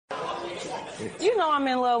You know I'm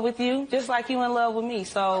in love with you, just like you in love with me,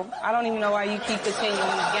 so I don't even know why you keep continuing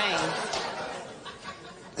these games.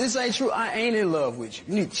 This ain't true. I ain't in love with you.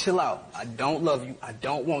 You need to chill out. I don't love you. I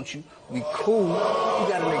don't want you. We cool. You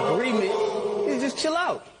got an agreement. You just chill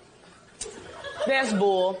out. That's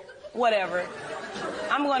bull. Whatever.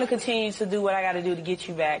 I'm going to continue to do what I got to do to get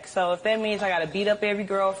you back. So if that means I got to beat up every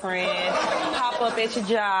girlfriend, pop up at your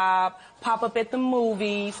job, pop up at the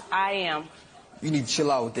movies, I am. You need to chill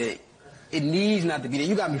out with that. It needs not to be there.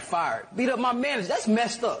 You got me fired. Beat up my manager. That's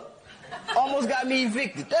messed up. Almost got me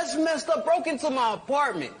evicted. That's messed up. Broke into my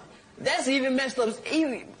apartment. That's even messed up.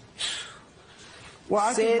 Well,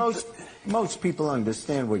 I think most people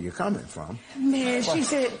understand where you're coming from. Man, she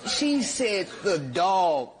said the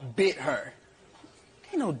dog bit her.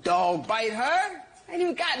 Ain't no dog bite her. Ain't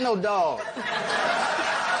even got no dog.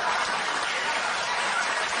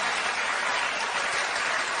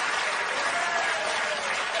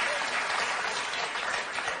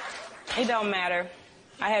 It don't matter.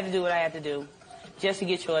 I had to do what I had to do just to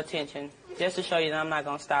get your attention, just to show you that I'm not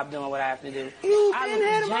going to stop doing what I have to do. You didn't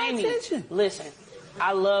have my attention. Listen,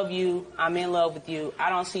 I love you. I'm in love with you. I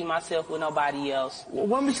don't see myself with nobody else.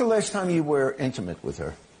 When was the last time you were intimate with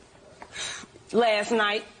her? Last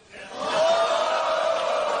night.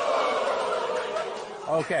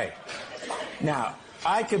 Okay. Now,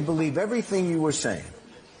 I can believe everything you were saying.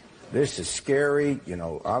 This is scary, you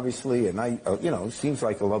know, obviously, and seems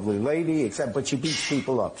like a lovely lady, but she beats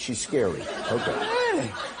people up. She's scary. Okay.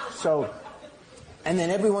 So, and then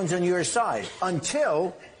everyone's on your side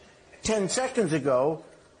until 10 seconds ago,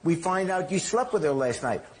 we find out you slept with her last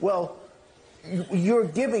night. Well, you're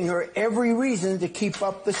giving her every reason to keep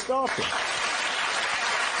up the stalking.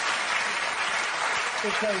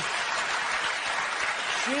 Because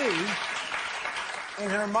in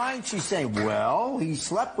her mind, she's saying, well, he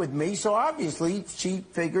slept with me, so obviously she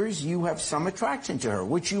figures you have some attraction to her,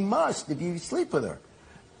 which you must if you sleep with her.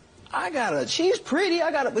 She's pretty,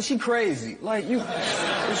 but she crazy. Like, you...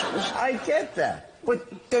 I get that. But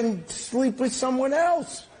then sleep with someone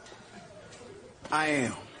else. I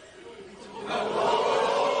am.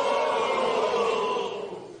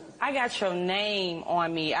 I got your name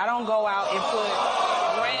on me. I don't go out and put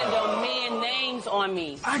random men names on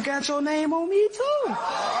me. I got your name on me, too. That's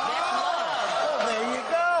love. Well, there you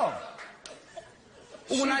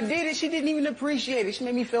go. When I did it, she didn't even appreciate it. She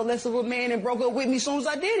made me feel less of a man and broke up with me as soon as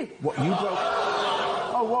I did it. What, you broke...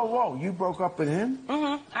 Oh, whoa. You broke up with him?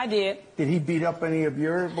 Mm-hmm, I did. Did he beat up any of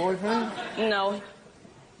your boyfriends? No.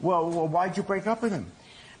 Well, why'd you break up with him?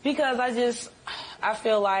 Because I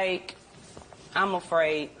feel like I'm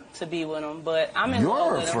afraid to be with him, but I'm in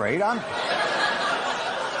love with him. You're afraid?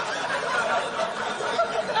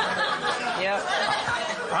 Yep.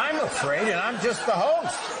 I'm afraid, and I'm just the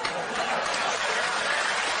host.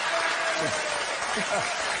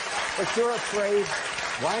 But you're afraid.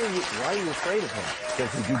 Why are you afraid of him?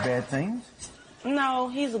 Does he do bad things? No,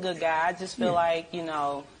 he's a good guy. I just feel like,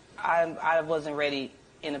 I wasn't ready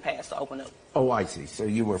in the past to open up. Oh, I see. So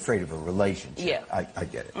you were afraid of a relationship. Yeah. I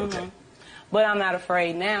get it. Mm-hmm. Okay. But I'm not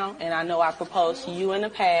afraid now, and I know I proposed to you in the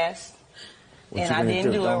past, and I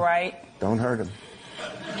didn't do it right. Don't hurt him.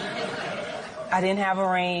 I didn't have a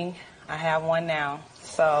ring. I have one now.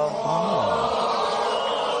 So,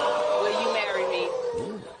 will you marry me?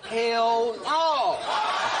 Hell no.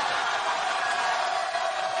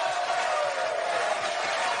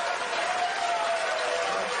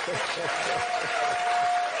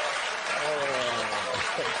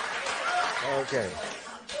 Okay.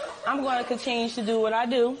 I'm going to continue to do what I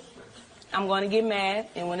do. I'm going to get mad,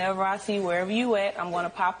 and whenever I see wherever you at, I'm going to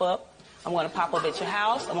pop up. I'm going to pop up at your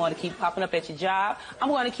house. I'm going to keep popping up at your job. I'm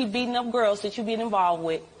going to keep beating up girls that you get involved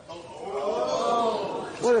with.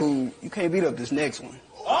 What if you can't beat up this next one?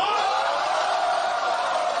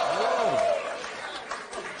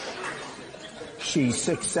 She's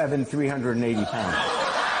 6'7", 380 pounds.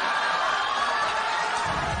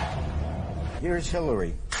 Here's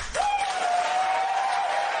Hillary.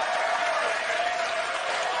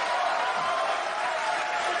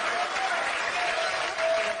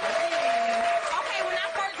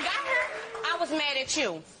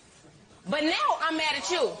 You. But now I'm mad at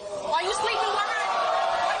you. Are you sleeping with her?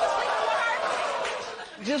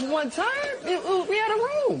 Just one time? We had a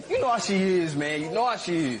room. You know how she is, man. You know how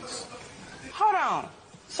she is. Hold on.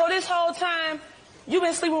 So this whole time, you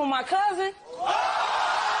been sleeping with my cousin?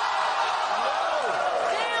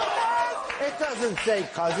 Damn, it doesn't say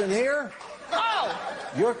cousin here. Oh.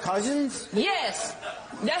 Your cousins? Yes.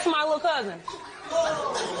 That's my little cousin.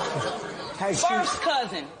 First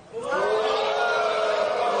cousin.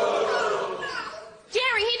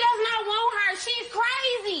 Jerry, he does not want her. She's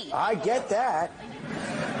crazy. I get that.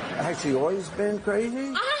 Has she always been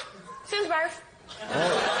crazy? Since birth.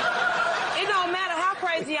 It don't matter how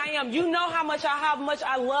crazy I am. You know how much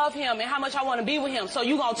I love him and how much I want to be with him. So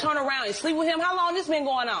you gonna turn around and sleep with him? How long this been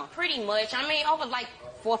going on? Pretty much. I mean, over like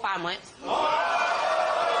 4 or 5 months.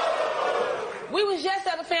 We was just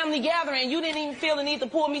at a family gathering. You didn't even feel the need to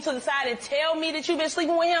pull me to the side and tell me that you've been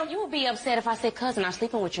sleeping with him? You would be upset if I said, cousin, I'm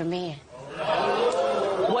sleeping with your man.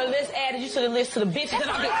 Well, let's add you to the list of the bitches that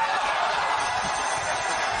I'll get.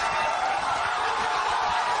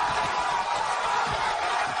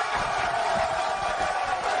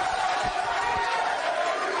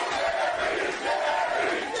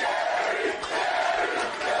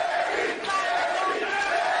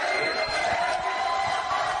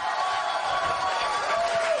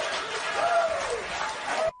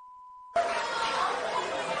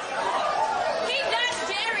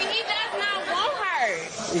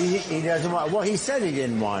 He doesn't want... Well, he said he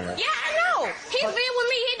didn't want her. Yeah, I know. He's been with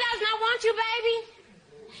me. He does not want you, baby.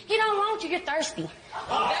 He don't want you. You're thirsty. That's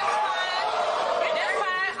fine. That's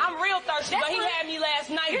fine. I'm real thirsty, but he had me last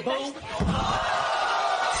night, boo.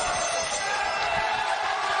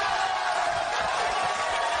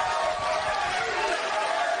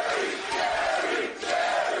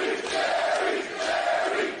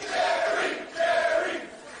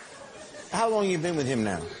 How long you been with him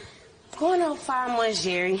now? Going on 5 months,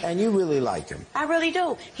 Jerry. And you really like him? I really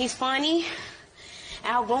do. He's funny,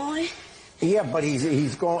 outgoing. Yeah, but he's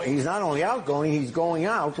not only outgoing, he's going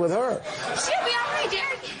out with her. She'll be all right,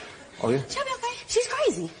 Jerry. Oh, yeah? She'll be okay. She's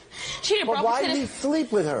crazy. She done But broke why into did he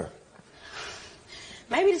sleep with her?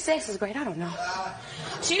 Maybe the sex is great. I don't know.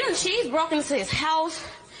 She's broken into his house,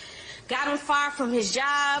 got him fired from his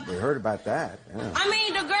job. We heard about that. Yeah. I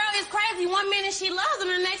mean, the girl is crazy. One minute she loves him,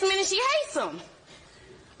 the next minute she hates him.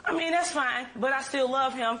 I mean, that's fine, but I still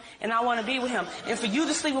love him, and I want to be with him. And for you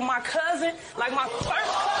to sleep with my cousin, like my first cousin,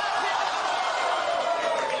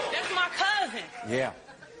 that's my cousin. Yeah.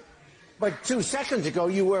 But 2 seconds ago,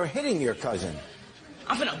 you were hitting your cousin.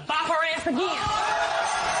 I'm finna bop her ass again.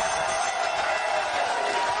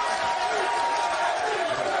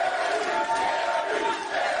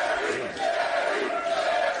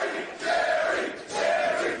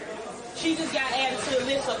 She just got added to the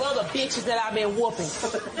list of other bitches that I've been whooping.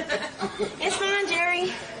 It's fine,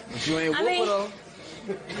 Jerry. But you ain't whooping though.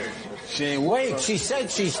 She ain't Wait, she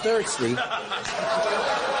said she's thirsty.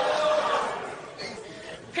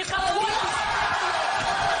 Pick up the water.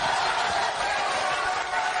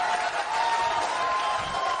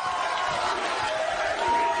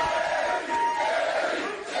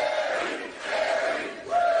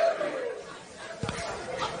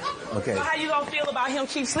 Okay. So how you gonna feel about him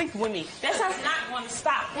keep sleeping with me? That's not gonna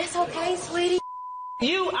stop. That's okay, sweetie.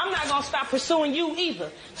 I'm not gonna stop pursuing you either.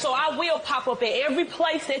 So I will pop up at every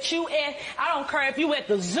place that you at. I don't care if you at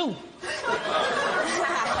the zoo.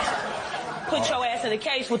 Put your ass in a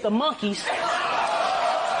cage with the monkeys.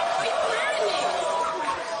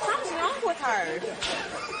 Something's wrong with her.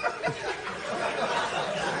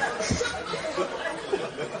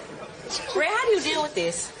 Ray, how do you deal with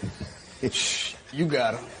this? You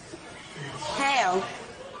got her. How?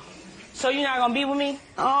 So you're not gonna be with me?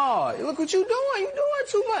 Oh, look what you doing. You doing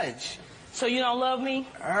too much. So you don't love me?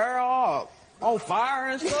 Her all on fire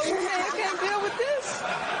and stuff. Man, I can't deal with this.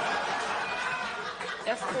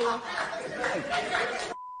 That's cool.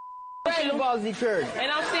 Right about the curtain.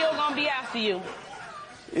 And I'm still gonna be after you.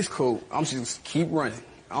 It's cool. I'm just keep running.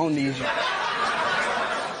 I don't need you.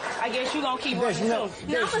 I guess you gonna keep running too. No,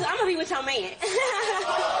 I'm gonna be with your man.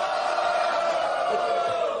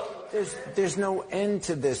 There's no end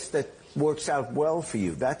to this that works out well for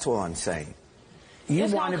you. That's all I'm saying. You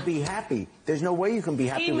want to be happy. There's no way you can be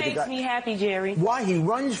happy He with a makes guy. me happy, Jerry. Why? He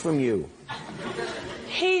runs from you.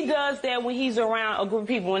 He does that when he's around a group of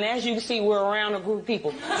people. And as you can see, we're around a group of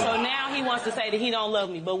people. So now he wants to say that he don't love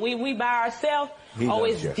me. But we by ourselves,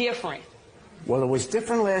 it's different. Well, it was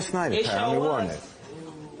different last night, It apparently, sure wasn't was. it?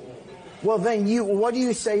 Well, then what do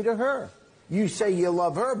you say to her? You say you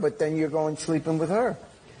love her, but then you're going sleeping with her.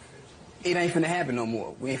 It ain't finna happen no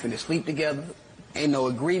more. We ain't finna sleep together. Ain't no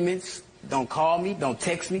agreements. Don't call me. Don't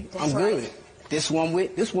text me. I'm good. This one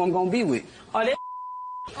gonna be with. Oh,